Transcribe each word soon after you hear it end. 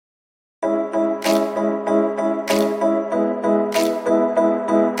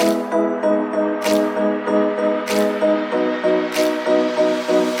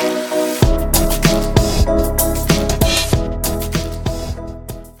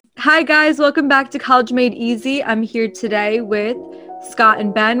Hi guys, welcome back to College Made Easy. I'm here today with Scott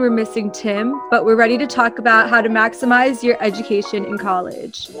and Ben. We're missing Tim, but we're ready to talk about how to maximize your education in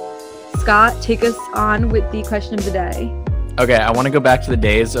college. Scott, take us on with the question of the day. Okay, I want to go back to the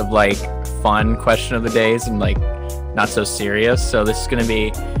days of fun question of the days and not so serious. So this is going to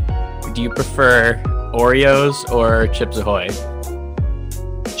be, do you prefer Oreos or Chips Ahoy?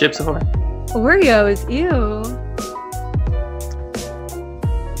 Chips Ahoy. Oreos, ew.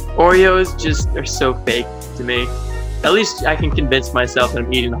 Oreos just are so fake to me. At least I can convince myself that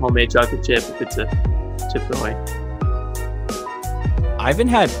I'm eating a homemade chocolate chip if it's a Chips Ahoy. I haven't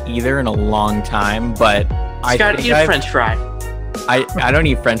had either in a long time, but Scott, eat a French fry. I don't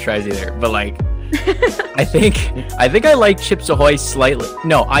eat French fries either, but I think I like Chips Ahoy slightly.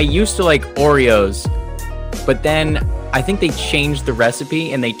 No, I used to like Oreos, but then I think they changed the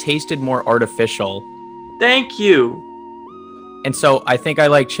recipe and they tasted more artificial. Thank you. And so I think I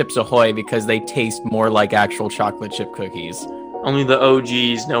like Chips Ahoy because they taste more like actual chocolate chip cookies. Only the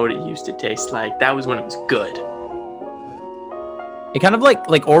OGs know what it used to taste like. That was when it was good. It kind of like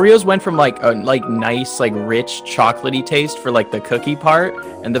Oreos went from a nice rich chocolatey taste for the cookie part,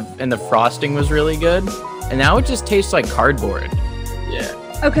 and the frosting was really good. And now it just tastes like cardboard.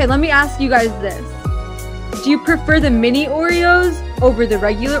 Yeah. Okay, let me ask you guys this. Do you prefer the mini Oreos over the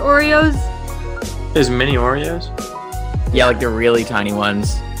regular Oreos? There's mini Oreos? Yeah, the really tiny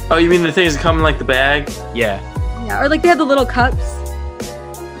ones. Oh, you mean the things that come in the bag? Yeah. Yeah, or they have the little cups.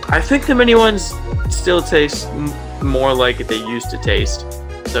 I think the mini ones still taste more like they used to taste.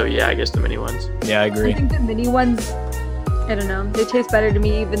 So yeah, I guess the mini ones. Yeah, I agree. I think the mini ones, I don't know, they taste better to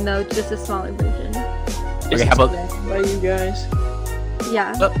me even though it's just a smaller version. Is Okay, it how about snowing by you guys?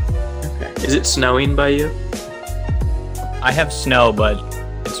 Yeah. Okay. Is it snowing by you? I have snow, but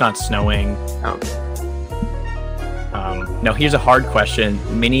it's not snowing. Okay. No, here's a hard question.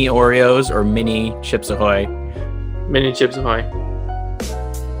 Mini Oreos or mini Chips Ahoy? Mini Chips Ahoy.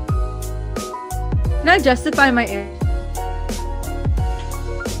 Can I justify my answer?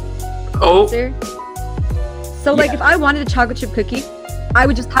 Oh. So if I wanted a chocolate chip cookie, I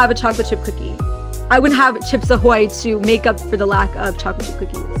would just have a chocolate chip cookie. I wouldn't have Chips Ahoy to make up for the lack of chocolate chip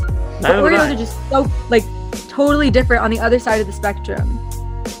cookies. But Oreos are just so totally different on the other side of the spectrum.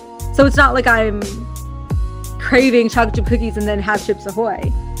 So it's not like I'm craving chocolate chip cookies and then have Chips Ahoy.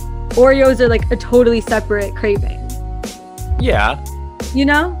 Oreos are a totally separate craving. Yeah. You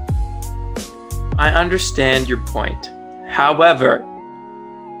know? I understand your point. However,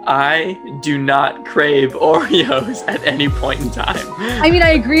 I do not crave Oreos at any point in time. I mean, I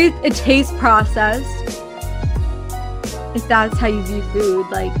agree it tastes processed. If that's how you view food,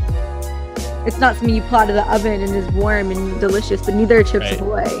 it's not something you pull out of the oven and is warm and delicious, but neither are Chips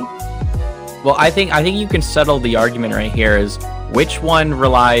Ahoy. Well, I think you can settle the argument right here is which one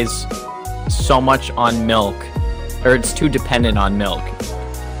relies so much on milk, or it's too dependent on milk.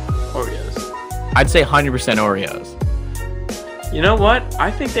 Oreos. I'd say 100% Oreos. You know what? I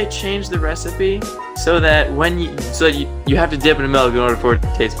think they changed the recipe so that you have to dip in milk in order for it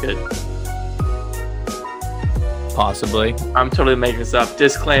to taste good. Possibly. I'm totally making this up.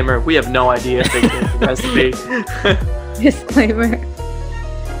 Disclaimer: we have no idea if they changed the recipe. Disclaimer.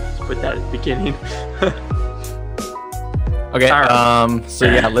 Put that at the beginning. Okay, right. So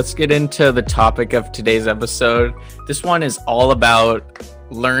yeah, let's get into the topic of today's episode. This one is all about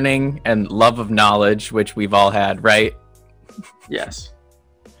learning and love of knowledge, which we've all had, right? Yes.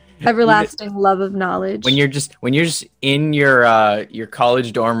 Everlasting love of knowledge. When you're just in your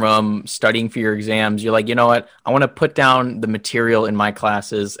college dorm room studying for your exams, you're like, you know what? I want to put down the material in my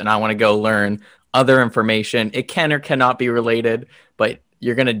classes and I want to go learn other information. It can or cannot be related, but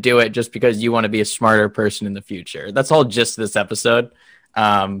you're going to do it just because you want to be a smarter person in the future. That's all just this episode.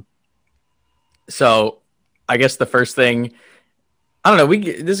 So I guess the first thing, I don't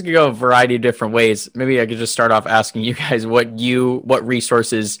know, this could go a variety of different ways. Maybe I could just start off asking you guys what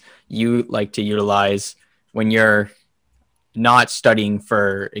resources you like to utilize when you're not studying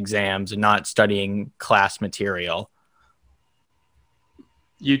for exams and not studying class material.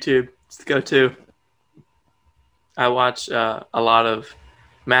 YouTube, it's the go-to. I watch a lot of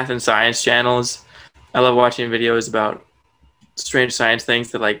math and science channels. I love watching videos about strange science things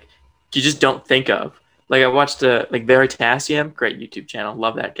that you just don't think of. I watched Veritasium, great YouTube channel,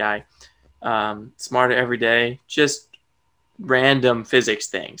 love that guy. Smarter Every Day, just random physics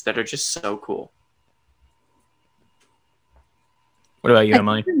things that are just so cool. What about you,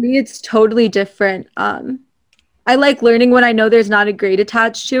 Emily? For me, it's totally different. I like learning when I know there's not a grade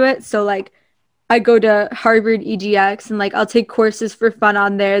attached to it. So I go to Harvard EGX and I'll take courses for fun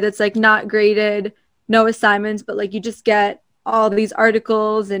on there that's not graded, no assignments, but you just get all these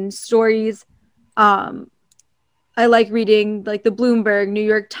articles and stories. I like reading like the Bloomberg, New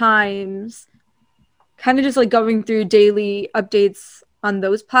York Times, kind of just like going through daily updates on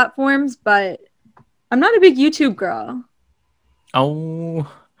those platforms, but I'm not a big YouTube girl.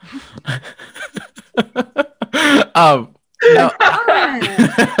 Oh. No.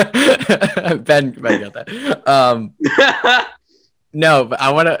 Ben got that. No,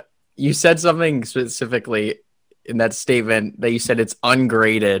 but you said something specifically in that statement that you said it's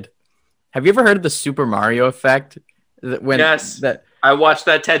ungraded. Have you ever heard of the Super Mario effect? Yes. I watched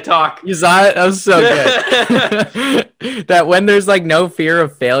that TED Talk. You saw it? That was so good. That when there's like no fear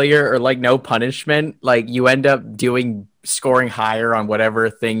of failure or like no punishment, like you end up scoring higher on whatever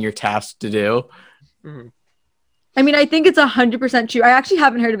thing you're tasked to do. Mm-hmm. I mean, I think it's 100% true. I actually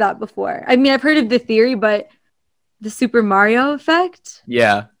haven't heard of that before. I mean, I've heard of the theory, but the Super Mario effect?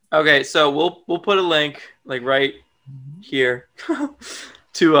 Yeah. Okay, so we'll put a link like right here to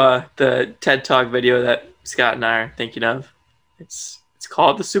the TED Talk video that Scott and I are thinking of. It's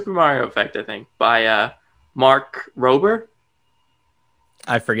called the Super Mario Effect, I think, by Mark Rober.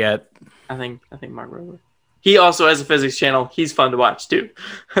 I forget. I think Mark Rober. He also has a physics channel. He's fun to watch too.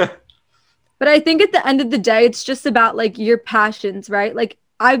 But I think at the end of the day, it's just about like your passions, right? Like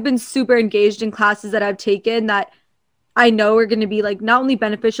I've been super engaged in classes that I've taken that I know are going to be like not only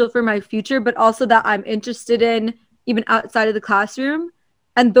beneficial for my future, but also that I'm interested in even outside of the classroom.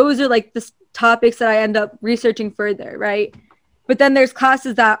 And those are like the topics that I end up researching further, right? But then there's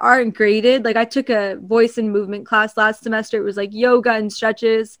classes that aren't graded. Like I took a voice and movement class last semester. It was like yoga and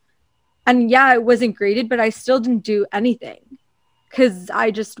stretches. And yeah, it wasn't graded, but I still didn't do anything because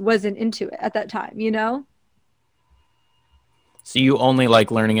I just wasn't into it at that time, you know? So you only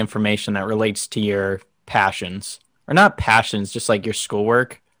like learning information that relates to your passions, or not passions, just like your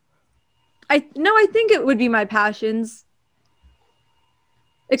schoolwork? I think it would be my passions.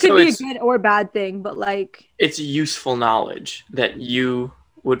 It could be a good or bad thing, but like it's useful knowledge that you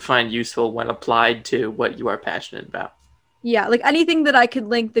would find useful when applied to what you are passionate about. Yeah, like anything that I could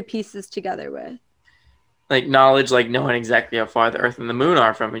link the pieces together with. Like knowledge, like knowing exactly how far the Earth and the Moon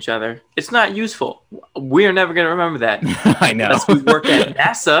are from each other. It's not useful. We're never going to remember that. I know. Unless we work at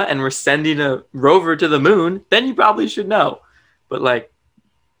NASA and we're sending a rover to the moon, then you probably should know. But like,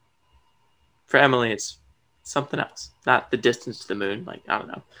 for Emily, it's something else. Not the distance to the moon. Like, I don't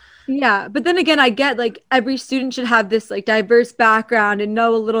know. Yeah, but then again, I get like every student should have this like diverse background and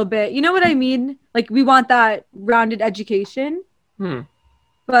know a little bit. You know what I mean? Like we want that rounded education.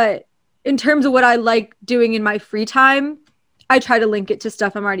 But in terms of what I like doing in my free time, I try to link it to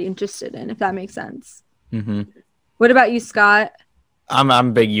stuff I'm already interested in, if that makes sense. Mm-hmm. What about you, Scott? I'm a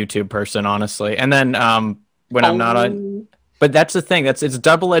big YouTube person, honestly. And then when I'm not on, but that's the thing. It's a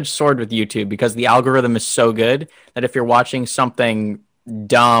double-edged sword with YouTube because the algorithm is so good that if you're watching something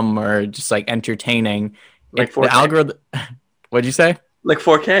dumb or just like entertaining, like the algorithm. What'd you say? Like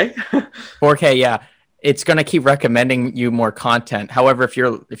 4K? 4K, yeah. It's going to keep recommending you more content. However, if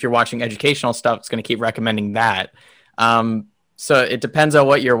you're watching educational stuff, it's going to keep recommending that. So it depends on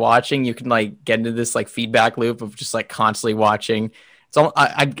what you're watching. You can like get into this like feedback loop of just like constantly watching. So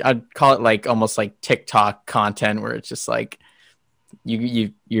I'd call it like almost like TikTok content where it's just like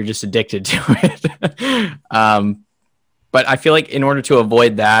you're just addicted to it. But I feel like in order to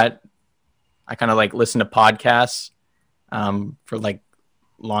avoid that, I kind of like listen to podcasts for like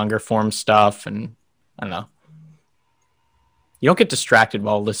longer form stuff, and I don't know. You don't get distracted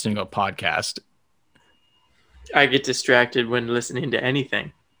while listening to a podcast. I get distracted when listening to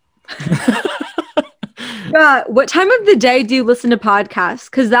anything. Yeah, what time of the day do you listen to podcasts?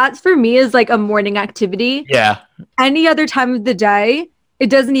 Because that's for me is like a morning activity. Yeah. Any other time of the day, it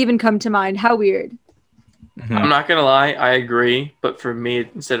doesn't even come to mind. How weird. Mm-hmm. I'm not gonna lie, I agree. But for me,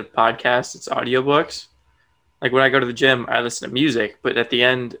 instead of podcasts, it's audiobooks. Like when I go to the gym, I listen to music. But at the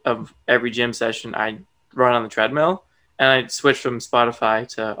end of every gym session, I run on the treadmill, and I switch from Spotify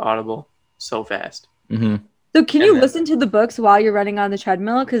to Audible so fast. Mm-hmm. So can you listen to the books while you're running on the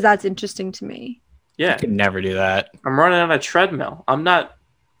treadmill? Because that's interesting to me. Yeah. I could never do that. I'm running on a treadmill. I'm not.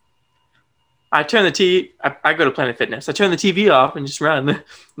 I turn the TV. I go to Planet Fitness. I turn the TV off and just run.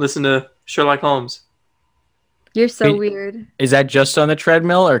 Listen to Sherlock Holmes. You're so weird. Is that just on the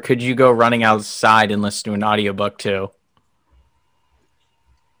treadmill, or could you go running outside and listen to an audiobook too?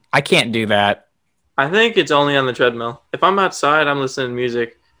 I can't do that. I think it's only on the treadmill. If I'm outside, I'm listening to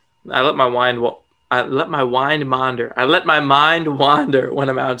music. I let my mind wander when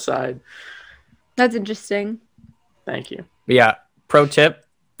I'm outside. That's interesting. Thank you. But yeah, pro tip.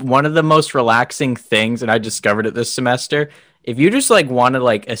 One of the most relaxing things, and I discovered it this semester, if you just like want to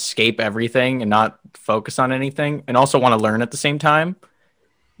like escape everything and not focus on anything and also want to learn at the same time,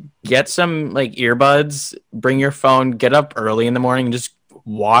 get some like earbuds, bring your phone, get up early in the morning and just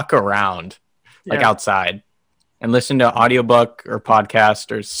walk around like outside and listen to audiobook or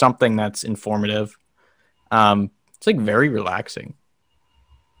podcast or something that's informative. It's like very relaxing.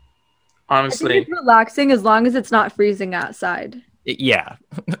 Honestly, I think it's relaxing as long as it's not freezing outside. Yeah.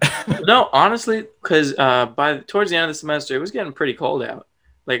 No, honestly, because towards the end of the semester, it was getting pretty cold out.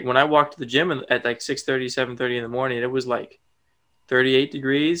 Like when I walked to the gym at like 6:30, 7:30 in the morning, it was like 38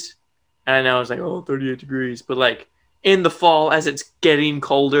 degrees. And I know I was like, oh, 38 degrees. But like in the fall, as it's getting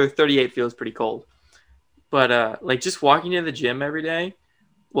colder, 38 feels pretty cold. But like just walking to the gym every day.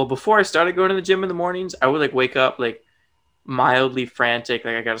 Well, before I started going to the gym in the mornings, I would like wake up like mildly frantic.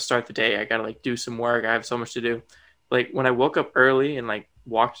 Like I got to start the day. I got to like do some work. I have so much to do. Like when I woke up early and like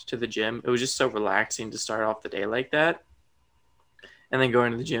walked to the gym, it was just so relaxing to start off the day like that. And then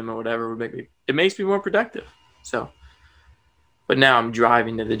going to the gym or whatever it makes me more productive. So, but now I'm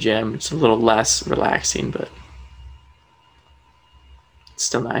driving to the gym. It's a little less relaxing, but it's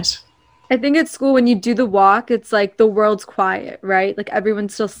still nice. I think at school when you do the walk, it's like the world's quiet, right? Like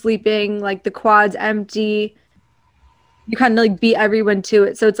everyone's still sleeping, like the quad's empty. You kind of like beat everyone to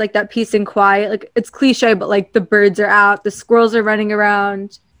it. So it's like that peace and quiet. Like it's cliche, but like the birds are out, the squirrels are running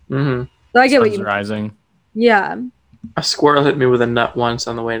around. Mm-hmm. So I get what you mean. Rising. Yeah. A squirrel hit me with a nut once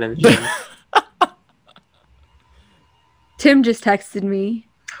on the way to the gym. Tim just texted me.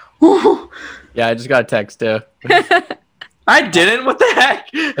 Yeah, I just got a text too. I didn't. What the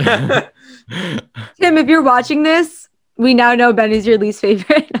heck? Tim, if you're watching this, we now know Ben is your least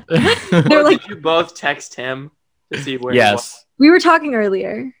favorite. They're like, did you both text him to see where? Yes. We were talking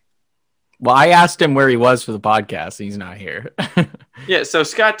earlier. Well, I asked him where he was for the podcast. He's not here. Yeah, so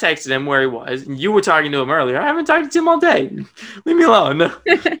Scott texted him where he was. And you were talking to him earlier. I haven't talked to Tim all day. Leave me alone.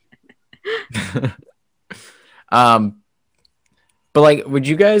 But like, would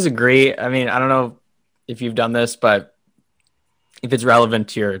you guys agree? I mean, I don't know if you've done this, but if it's relevant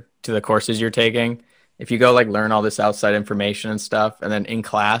to the courses you're taking, if you go like learn all this outside information and stuff, and then in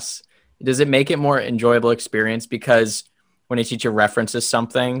class, does it make it more enjoyable experience? Because when a teacher references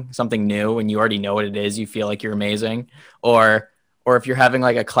something new, and you already know what it is, you feel like you're amazing. Or if you're having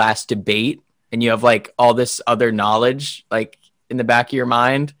like a class debate and you have like all this other knowledge like in the back of your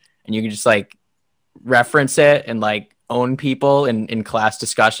mind, and you can just like reference it and like own people in class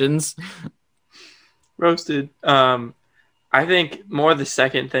discussions. Roasted. I think more the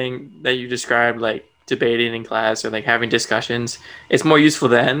second thing that you described, like debating in class or like having discussions, it's more useful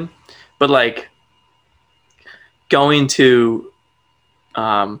then. But like going to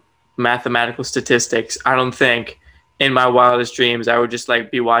mathematical statistics, I don't think in my wildest dreams I would just like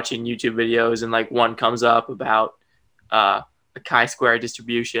be watching YouTube videos and like one comes up about a chi-square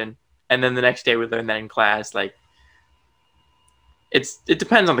distribution, and then the next day we learn that in class. Like it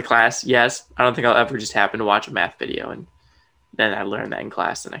depends on the class. Yes, I don't think I'll ever just happen to watch a math video and then I learn that in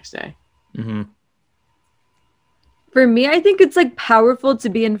class the next day. Mm-hmm. For me, I think it's like powerful to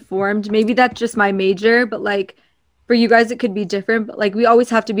be informed. Maybe that's just my major, but like for you guys, it could be different. But like we always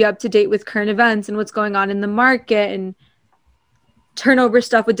have to be up to date with current events and what's going on in the market and turnover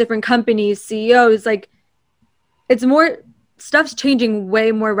stuff with different companies, CEOs. Like it's more, stuff's changing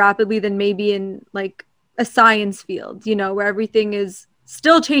way more rapidly than maybe in like a science field, you know, where everything is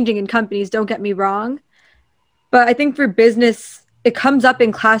still changing in companies, don't get me wrong. But I think for business, it comes up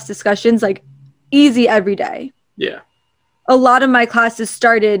in class discussions like easy every day. Yeah. A lot of my classes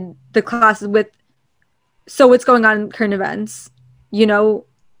started the classes with, so what's going on in current events? You know,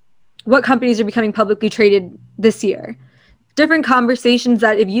 what companies are becoming publicly traded this year? Different conversations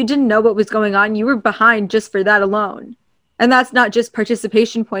that if you didn't know what was going on, you were behind just for that alone. And that's not just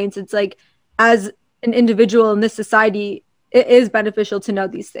participation points. It's like as an individual in this society, it is beneficial to know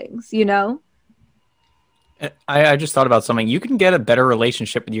these things, you know? I just thought about something. You can get a better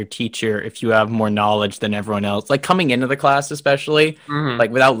relationship with your teacher if you have more knowledge than everyone else. Like coming into the class, especially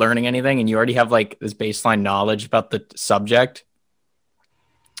like without learning anything, and you already have like this baseline knowledge about the subject.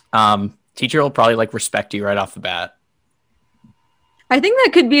 Teacher will probably like respect you right off the bat. I think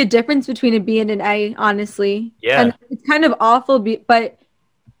that could be a difference between a B and an A, honestly. Yeah. And it's kind of awful, but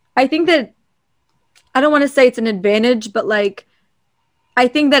I think that, I don't want to say it's an advantage, but like, I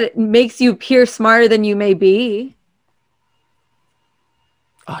think that it makes you appear smarter than you may be.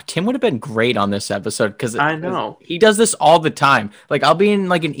 Oh, Tim would have been great on this episode because I know he does this all the time. Like I'll be in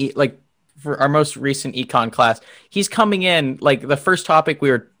like for our most recent econ class, he's coming in like the first topic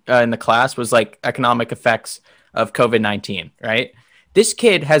we were in the class was like economic effects of COVID-19, right? This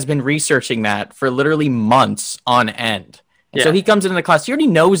kid has been researching that for literally months on end. And so he comes into the class. He already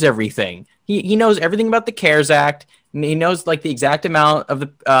knows everything. He knows everything about the CARES Act. And he knows like the exact amount of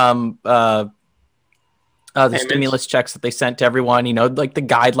the stimulus checks that they sent to everyone. He knows like the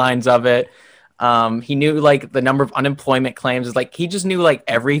guidelines of it. He knew like the number of unemployment claims. Is like he just knew like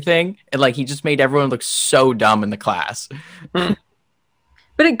everything, and like he just made everyone look so dumb in the class.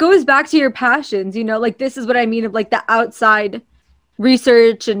 But it goes back to your passions, you know, like this is what I mean of like the outside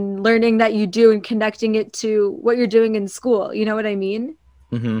research and learning that you do and connecting it to what you're doing in school. You know what I mean?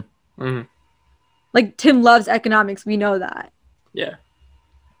 Mm-hmm. Mm-hmm. Like Tim loves economics. We know that. Yeah.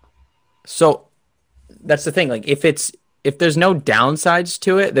 So that's the thing. Like if there's no downsides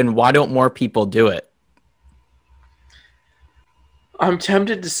to it, then why don't more people do it? I'm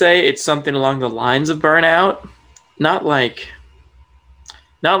tempted to say it's something along the lines of burnout, not like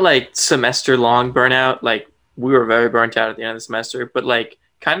semester long burnout. Like we were very burnt out at the end of the semester, but like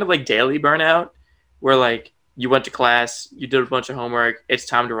kind of like daily burnout where like you went to class, you did a bunch of homework. It's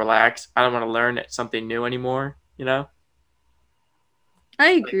time to relax. I don't want to learn something new anymore. You know?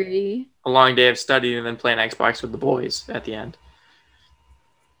 I agree. A long day of study and then playing Xbox with the boys at the end.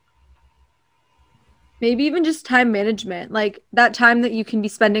 Maybe even just time management, like that time that you can be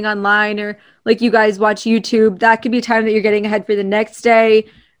spending online or like you guys watch YouTube, that could be time that you're getting ahead for the next day,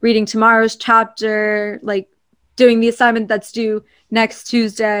 reading tomorrow's chapter, like doing the assignment that's due next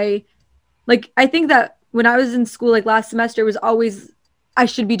Tuesday. Like I think that when I was in school, like last semester, it was always I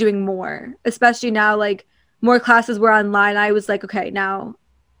should be doing more, especially now, like more classes were online. I was like, okay, now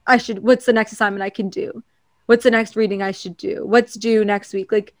what's the next assignment I can do? What's the next reading I should do? What's due next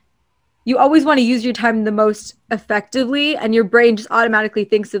week? Like you always want to use your time the most effectively, and your brain just automatically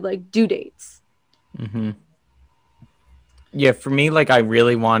thinks of like due dates. Mm-hmm. Yeah, for me, like I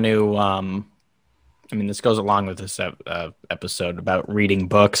really want to. I mean, this goes along with this episode about reading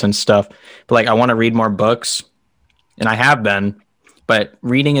books and stuff. But like, I want to read more books, and I have been. But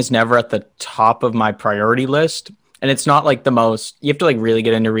reading is never at the top of my priority list, and it's not like the most. You have to like really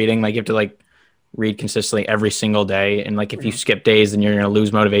get into reading. Like you have to like read consistently every single day, and like if you skip days, then you're gonna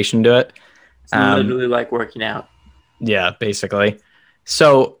lose motivation to it. It's literally like working out. Yeah, basically.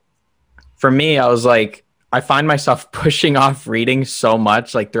 So for me, I was like, I find myself pushing off reading so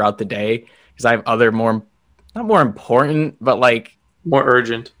much like throughout the day because I have other not more important, but like more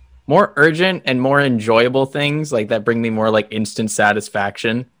urgent and more enjoyable things like that bring me more like instant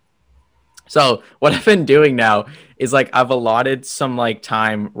satisfaction. So what I've been doing now is like I've allotted some like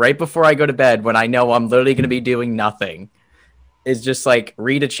time right before I go to bed when I know I'm literally going to be doing nothing, is just like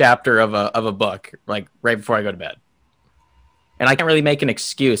read a chapter of a book like right before I go to bed. And I can't really make an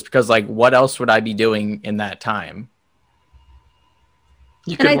excuse because like what else would I be doing in that time?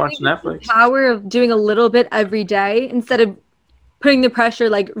 You could watch Netflix. The power of doing a little bit every day instead of putting the pressure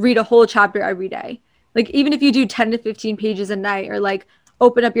like read a whole chapter every day. Like even if you do 10 to 15 pages a night or like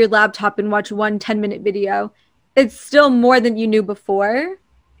open up your laptop and watch 1 10-minute video, it's still more than you knew before.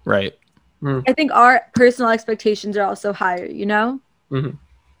 Right. I think our personal expectations are also higher, you know? Mm-hmm.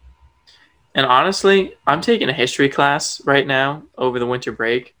 And honestly, I'm taking a history class right now over the winter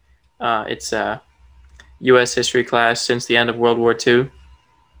break. It's a U.S. history class since the end of World War II.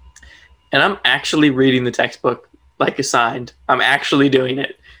 And I'm actually reading the textbook like assigned. I'm actually doing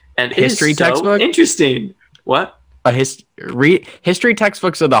it. And history textbook? Interesting. What? History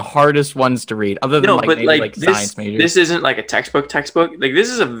textbooks are the hardest ones to read, other than like science majors. This isn't like a textbook. Like this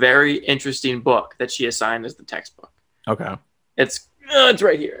is a very interesting book that she assigned as the textbook. Okay. It's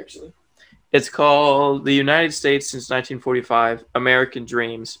right here actually. It's called The United States Since 1945, American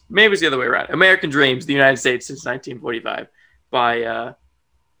Dreams. Maybe it's the other way around. American Dreams, The United States Since 1945 by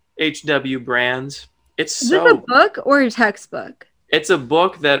H.W. Brands. Is it a book or a textbook? It's a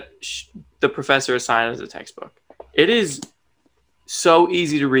book that the professor assigned as a textbook. It is so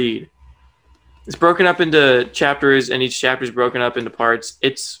easy to read. It's broken up into chapters, and each chapter is broken up into parts.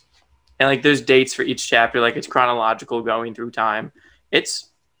 And like there's dates for each chapter, like it's chronological going through time.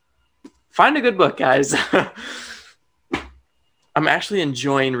 Find a good book, guys. I'm actually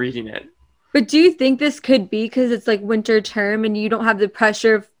enjoying reading it. But do you think this could be because it's like winter term and you don't have the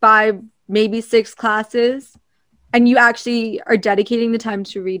pressure of 5, maybe 6 classes, and you actually are dedicating the time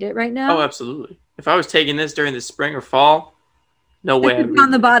to read it right now? Oh, absolutely. If I was taking this during the spring or fall, no way. It's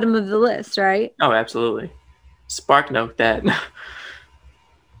on the bottom of the list, right? Oh, absolutely. SparkNote that.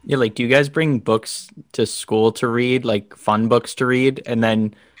 Yeah, like do you guys bring books to school to read, like fun books to read, and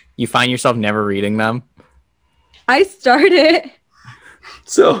then you find yourself never reading them? I started.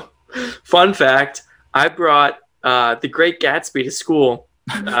 So, fun fact, I brought The Great Gatsby to school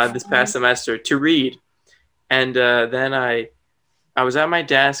this past semester to read. And then I I was at my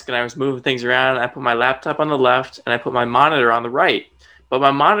desk and I was moving things around. I put my laptop on the left and I put my monitor on the right. But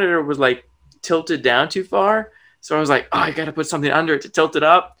my monitor was like tilted down too far. So I was like, oh, I got to put something under it to tilt it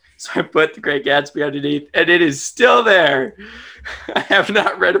up. So I put The Great Gatsby underneath and it is still there. I have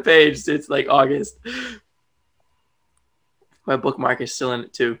not read a page since like August. My bookmark is still in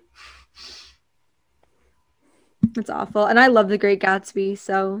it too. It's awful. And I love The Great Gatsby,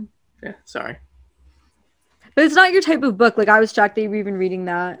 so. Yeah, sorry. But it's not your type of book. Like, I was shocked that you were even reading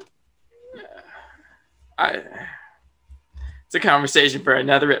that. It's a conversation for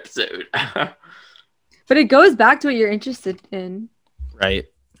another episode. But it goes back to what you're interested in. Right.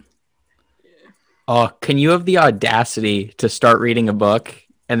 Oh, can you have the audacity to start reading a book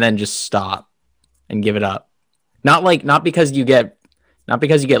and then just stop and give it up? Not because you get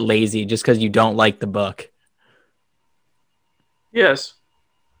lazy, just because you don't like the book. Yes.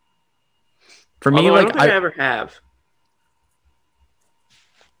 For me, although like I don't think I ever have.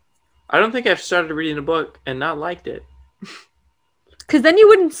 I don't think I've started reading a book and not liked it. Because then you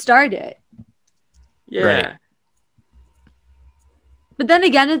wouldn't start it. Yeah. Right. But then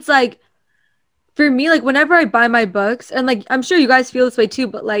again, it's like, for me, like, whenever I buy my books, and like, I'm sure you guys feel this way too,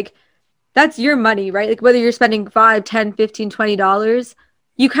 but like, that's your money, right? Like, whether you're spending $5, $10, $15, $20,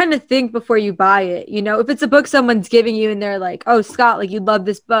 you kind of think before you buy it. You know, if it's a book someone's giving you and they're like, oh, Scott, like, you'd love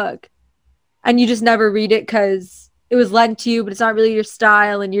this book, and you just never read it because it was lent to you, but it's not really your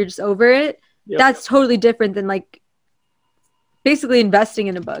style and you're just over it. Yep. That's totally different than like basically investing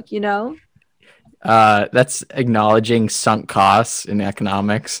in a book, you know? That's acknowledging sunk costs in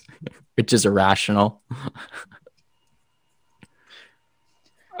economics, which is irrational.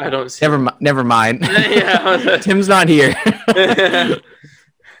 I don't see. Never mind. Yeah, Tim's not here.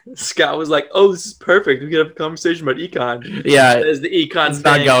 Scott was like, "Oh, this is perfect. We can have a conversation about econ." Yeah, as the econ it's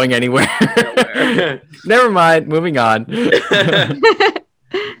not going anywhere. Never mind. Moving on.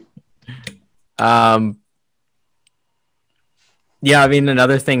 Yeah, I mean,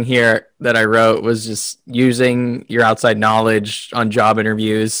 another thing here that I wrote was just using your outside knowledge on job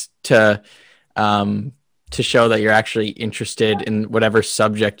interviews to show that you're actually interested in whatever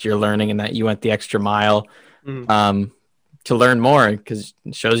subject you're learning and that you went the extra mile to learn more, because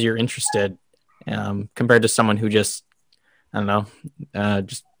it shows you're interested, compared to someone who just, I don't know,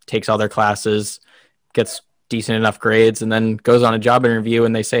 just takes all their classes, gets decent enough grades, and then goes on a job interview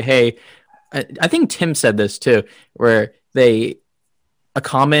and they say, hey, I think Tim said this too, where a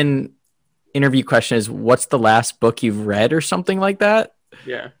common interview question is, what's the last book you've read or something like that?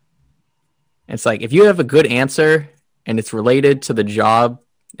 Yeah. It's like, if you have a good answer and it's related to the job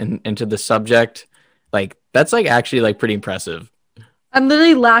and to the subject, like, that's like actually like pretty impressive. I'm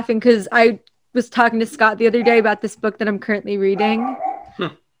literally laughing because I was talking to Scott the other day about this book that I'm currently reading.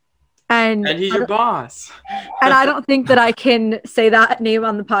 And he's your boss. And I don't think that I can say that name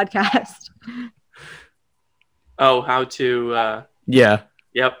on the podcast. Oh, how to... Yeah.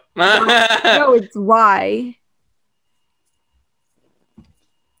 Yep. No, it's why.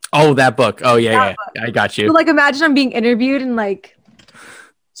 Oh, that book. Oh, yeah. I got you. So, like, imagine I'm being interviewed and like...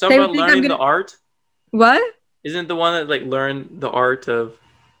 Someone learning the art? What? Isn't the one that like learned the art of...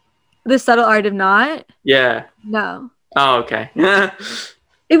 The Subtle Art of Not? Yeah. No. Oh, okay.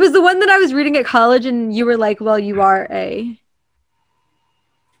 It was the one that I was reading at college and you were like, well, you are a...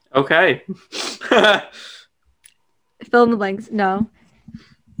 Okay. Fill in the blanks. No.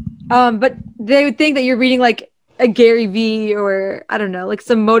 But they would think that you're reading like a Gary Vee or I don't know, like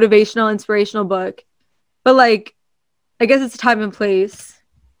some motivational, inspirational book. But like, I guess it's time and place.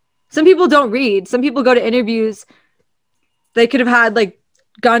 Some people don't read. Some people go to interviews. They could have had like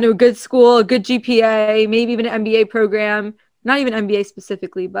gone to a good school, a good GPA, maybe even an MBA program. Not even MBA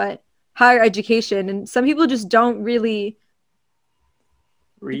specifically, but higher education. And some people just don't really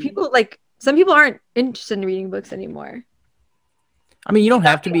read. Some people aren't interested in reading books anymore. I mean, you don't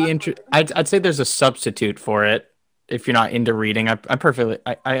have to be interested. I'd say there's a substitute for it if you're not into reading.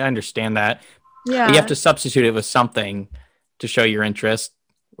 I understand that. Yeah. But you have to substitute it with something to show your interest,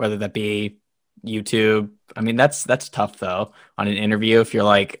 whether that be YouTube. I mean, that's tough though on an interview if you're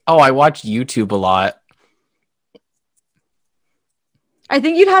like, oh, I watch YouTube a lot. I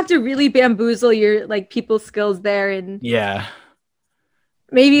think you'd have to really bamboozle your like people's skills there and yeah.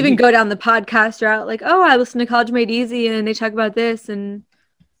 Maybe even go down the podcast route, like, oh, I listen to College Made Easy and they talk about this and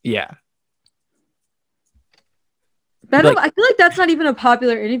yeah. But I feel like that's not even a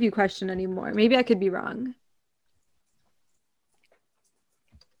popular interview question anymore. Maybe I could be wrong.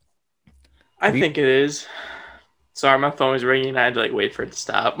 I think it is. Sorry, my phone was ringing. I had to like wait for it to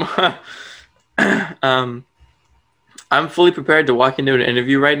stop. I'm fully prepared to walk into an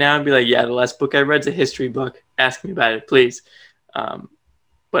interview right now and be like, yeah, the last book I read is a history book. Ask me about it, please.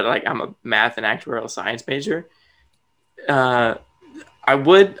 but like I'm a math and actuarial science major. I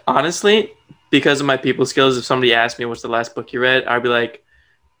would honestly, because of my people skills, if somebody asked me what's the last book you read, I'd be like,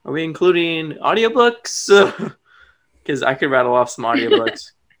 are we including audiobooks? Because I could rattle off some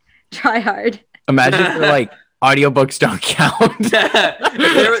audiobooks. Try hard. Imagine if they're like, audiobooks don't count.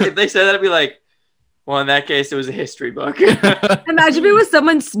 if they said that, I'd be like, well, in that case, it was a history book. Imagine if it was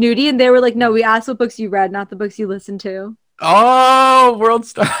someone snooty and they were like, no, we asked what books you read, not the books you listened to. Oh, World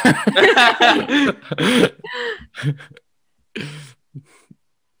Star.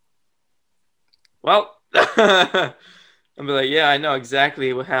 Well, I'll be like, yeah, I know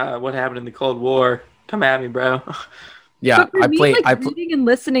exactly what happened in the Cold War. Come at me, bro. Yeah, But for me, reading and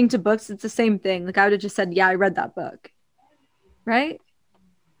listening to books, it's the same thing. Like I would have just said, yeah, I read that book. Right?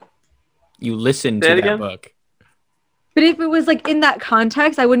 You listened to that book. But if it was like in that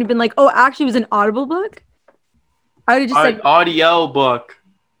context, I wouldn't have been like, oh, actually it was an Audible book. I would have just said audio book.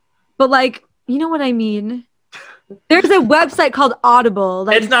 But like, you know what I mean? There's a website called Audible.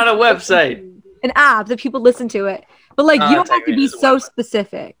 Like, it's not a website. An app that people listen to it. But like you don't have to be so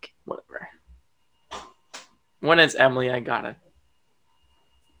specific. Whatever. When it's Emily, I gotta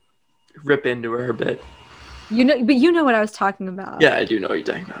rip into her a bit. You know, but you know what I was talking about. Yeah, I do know what you're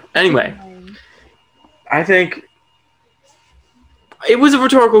talking about. Anyway, I think it was a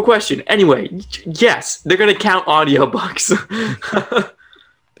rhetorical question. Anyway, yes, they're gonna count audiobooks. But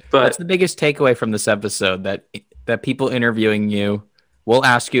that's the biggest takeaway from this episode, that people interviewing you will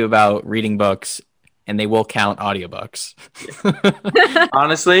ask you about reading books and they will count audiobooks.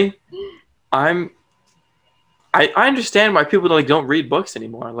 Honestly, I understand why people don't read books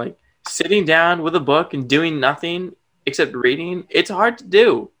anymore. Like sitting down with a book and doing nothing except reading, it's hard to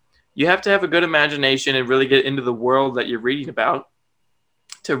do. You have to have a good imagination and really get into the world that you're reading about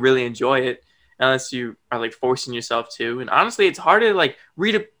to really enjoy it, unless you are like forcing yourself to. And honestly, it's harder to like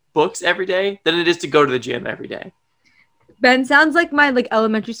read books every day than it is to go to the gym every day. Ben sounds like my like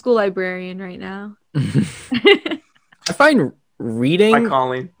elementary school librarian right now. I find reading My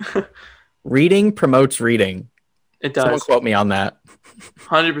calling. reading promotes reading. It does. Someone quote me on that.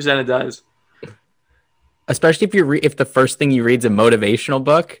 100% it does. Especially if the first thing you read is a motivational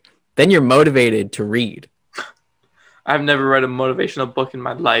book, then you're motivated to read. I've never read a motivational book in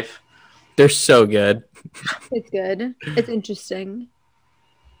my life. They're so good. It's good. It's interesting.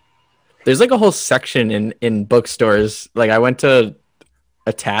 There's like a whole section in bookstores. Like I went to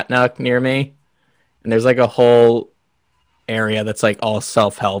a Tatnook near me, and there's like a whole area that's like all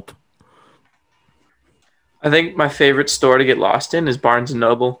self-help. I think my favorite store to get lost in is Barnes &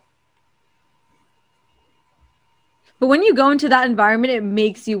 Noble. But when you go into that environment, it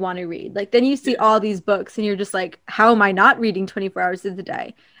makes you want to read. Like then you see all these books and you're just like, how am I not reading 24 hours of the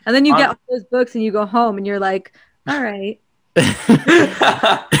day? And then you get all those books and you go home and you're like, all right.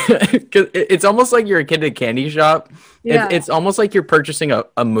 It's almost like you're a kid at a candy shop. Yeah. It's almost like you're purchasing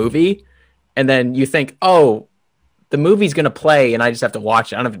a movie and then you think, oh, the movie's going to play and I just have to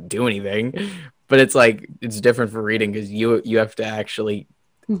watch it. I don't have to do anything. But it's like, it's different for reading because you have to actually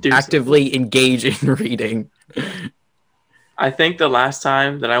actively engage in reading. I think the last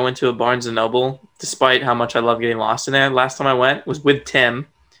time that I went to a Barnes & Noble, despite how much I love getting lost in there, last time I went was with Tim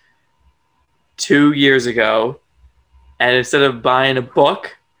 2 years ago. And instead of buying a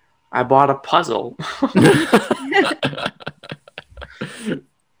book, I bought a puzzle. I think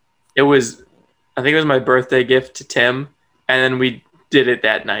it was my birthday gift to Tim. And then we did it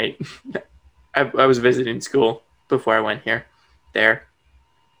that night. I was visiting school before I went there.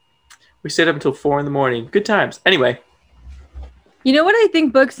 We stayed up until 4 a.m. Good times. Anyway. You know what I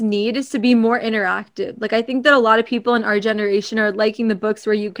think books need is to be more interactive. Like I think that a lot of people in our generation are liking the books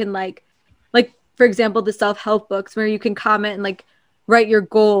where you can like for example, the self-help books where you can comment and like write your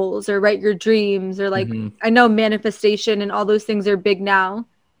goals or write your dreams or like I know manifestation and all those things are big now.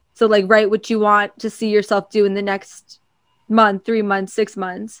 So like write what you want to see yourself do in the next month, 3 months, 6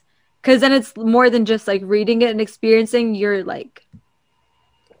 months. Because then it's more than just like reading it and experiencing. You're like,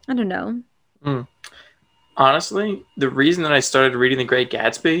 I don't know. Honestly, the reason that I started reading The Great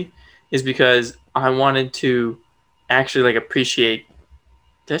Gatsby is because I wanted to actually like appreciate.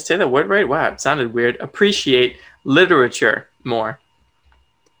 Did I say that word right? Wow, it sounded weird. Appreciate literature more.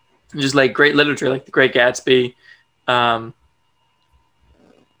 Just like great literature, like The Great Gatsby. Well,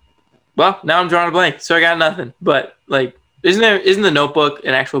 now I'm drawing a blank, so I got nothing. But like, isn't The Notebook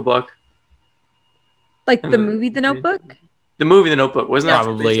an actual book? Like the movie The Notebook? The movie The Notebook wasn't that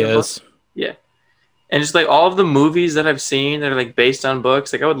probably is. Yeah. And just like all of the movies that I've seen that are like based on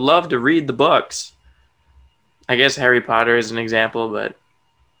books, like I would love to read the books. I guess Harry Potter is an example, but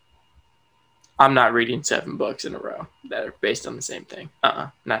I'm not reading 7 books in a row that are based on the same thing.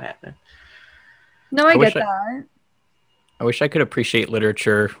 Not happening. No, I get that. I wish I could appreciate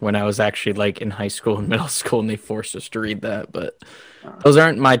literature when I was actually like in high school and middle school and they forced us to read that, but those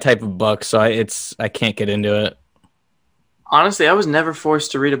aren't my type of book, so I can't get into it. Honestly, I was never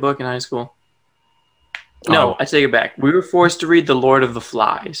forced to read a book in high school. No, I take it back. We were forced to read The Lord of the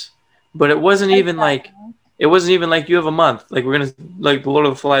Flies, but it wasn't even like you have a month. Like we're gonna like The Lord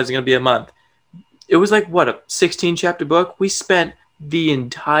of the Flies is gonna be a month. It was like what, a 16 chapter book. We spent the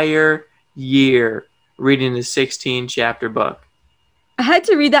entire year reading a 16 chapter book. I had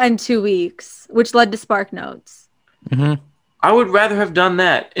to read that in 2 weeks, which led to Spark Notes. Mm-hmm. I would rather have done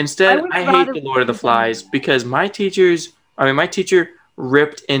that. Instead, I hate The Lord of the Flies because my teacher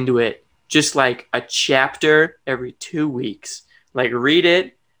ripped into it just like a chapter every 2 weeks. Like read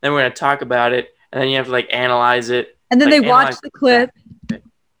it, then we're going to talk about it, and then you have to like analyze it. And then they watch the clip.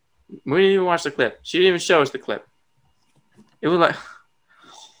 We didn't even watch the clip. She didn't even show us the clip. It was like...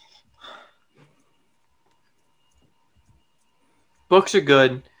 Books are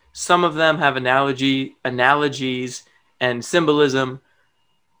good. Some of them have analogies and symbolism.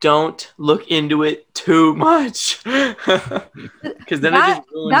 Don't look into it too much. Because then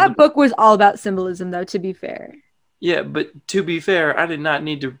that book was all about symbolism, though, to be fair. Yeah, but to be fair, I did not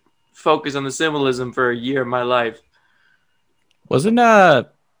need to focus on the symbolism for a year of my life. Wasn't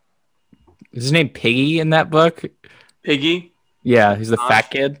his name Piggy in that book? Piggy? Yeah, he's the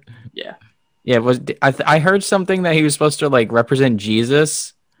fat kid. Yeah. Yeah, I heard something that he was supposed to like represent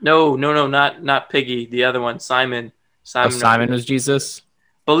Jesus? No, not Piggy. The other one, Simon. Simon was Jesus.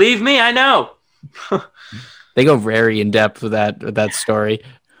 Believe me, I know. They go very in depth with that story.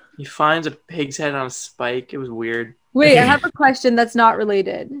 He finds a pig's head on a spike. It was weird. Wait, I have a question that's not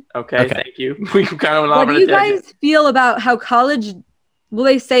related. Okay. Thank you. We kind of went off. What do you guys feel about how college? Will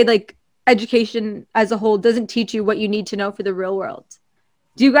they say like education as a whole doesn't teach you what you need to know for the real world?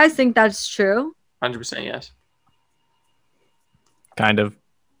 Do you guys think that's true? 100% yes. Kind of.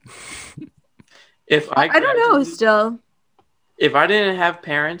 I don't know still. If I didn't have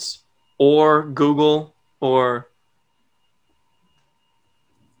parents or Google or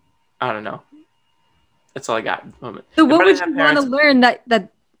I don't know. That's all I got at the moment. So what would you want to learn that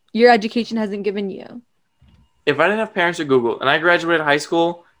your education hasn't given you? If I didn't have parents or Google and I graduated high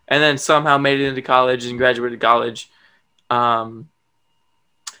school and then somehow made it into college and graduated college,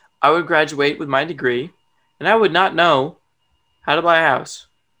 I would graduate with my degree and I would not know how to buy a house.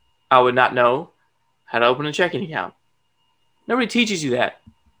 I would not know how to open a checking account. Nobody teaches you that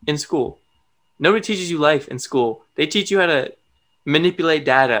in school. Nobody teaches you life in school. They teach you how to manipulate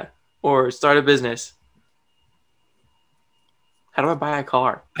data or start a business. How do I buy a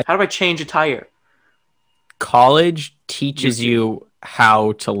car? How do I change a tire? College teaches you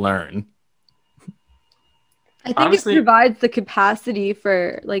how to learn. I think honestly, it provides the capacity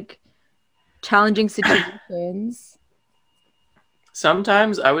for like challenging situations.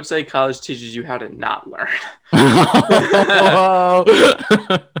 Sometimes I would say college teaches you how to not learn.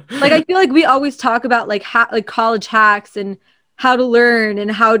 Like I feel like we always talk about like college hacks and how to learn and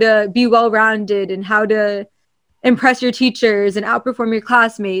how to be well-rounded and how to impress your teachers and outperform your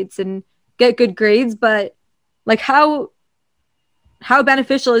classmates and get good grades, but like how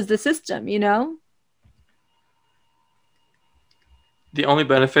beneficial is the system, you know? The only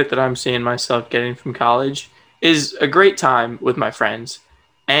benefit that I'm seeing myself getting from college is a great time with my friends,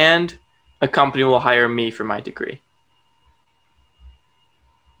 and a company will hire me for my degree.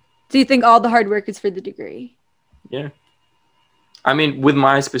 Do you think all the hard work is for the degree? Yeah. I mean, with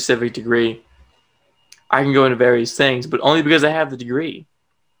my specific degree, I can go into various things, but only because I have the degree.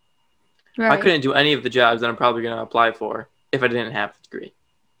 Right. I couldn't do any of the jobs that I'm probably going to apply for if I didn't have the degree.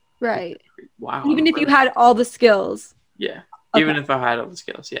 Right. Wow. Even if you had all the skills. Yeah. Okay. Even if I had all the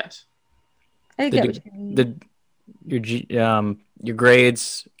skills, yes. I get what you mean. Your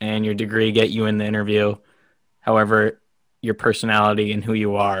grades and your degree get you in the interview. However, your personality and who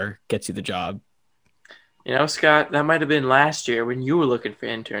you are gets you the job. You know, Scott, that might have been last year when you were looking for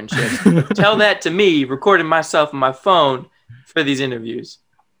internships. Tell that to me, recording myself on my phone for these interviews.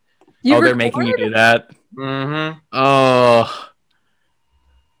 They're making you do that? Mm-hmm. Oh.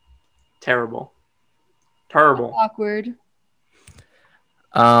 Terrible. That's awkward.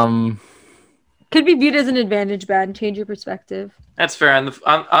 Could be viewed as an advantage, Ben. Change your perspective. That's fair.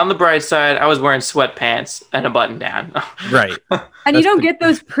 On the bright side, I was wearing sweatpants and a button down. Right. And you don't get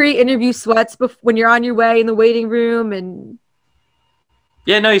those pre-interview sweats when you're on your way in the waiting room and...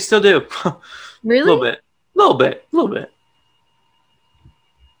 Yeah, no, you still do. Really? A little bit.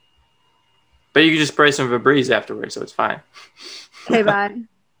 But you can just spray some Febreze afterwards, so it's fine. Okay, bye.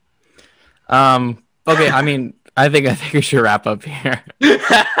 Okay, I mean, I think we should wrap up here.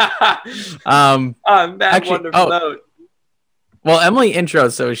 On that Actually- wonderful note. Well, Emily intro,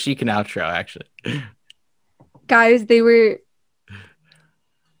 so she can outro. Actually, Guys, they were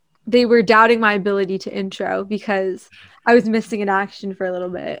doubting my ability to intro because I was missing in action for a little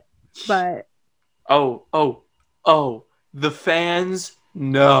bit. But Oh, the fans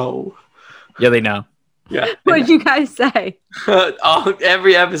know. yeah, they know. Yeah. what did you guys say?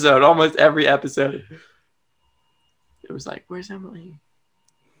 Every episode, almost every episode. It was like, where's Emily?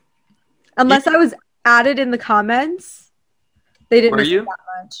 Unless I was added in the comments, they didn't Were miss you?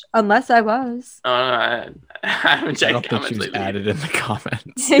 that much. Unless I was. Oh, no, I haven't I checked don't the think she comments was lately. added in the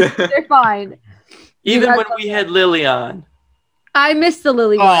comments. They're fine. Even guys when we had Lily on. I missed the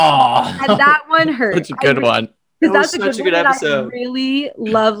Lily one. Oh, And that one hurt. that's a good one. That was Because that's such a good one that episode. I really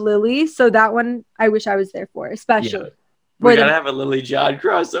love Lily. So that one I wish I was there for, especially. We More gotta than- have a Lily John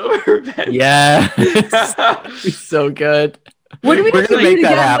crossover. Ben. Yeah, it's so good. What do we We're do gonna to make that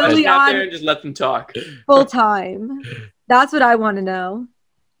get happen. Lily Out there on and just let them talk. full time? That's what I want to know.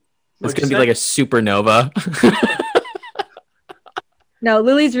 It's gonna be like a supernova. No,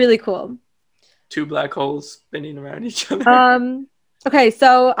 Lily's really cool. two black holes spinning around each other. Okay,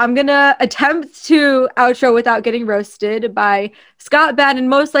 so I'm gonna attempt to outro without getting roasted by Scott, Ben, and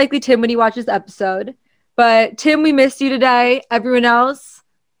most likely Tim when he watches the episode. But Tim, we missed you today. Everyone else,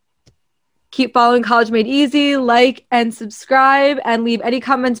 keep following College Made Easy, like and subscribe, and leave any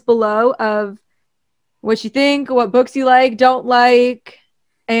comments below of what you think, what books you like, don't like,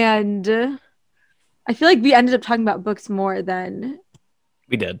 and I feel like we ended up talking about books more than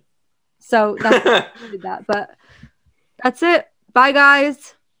We did. so. That's we did that, but that's it. Bye,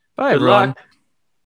 guys. Bye, Good everyone. luck.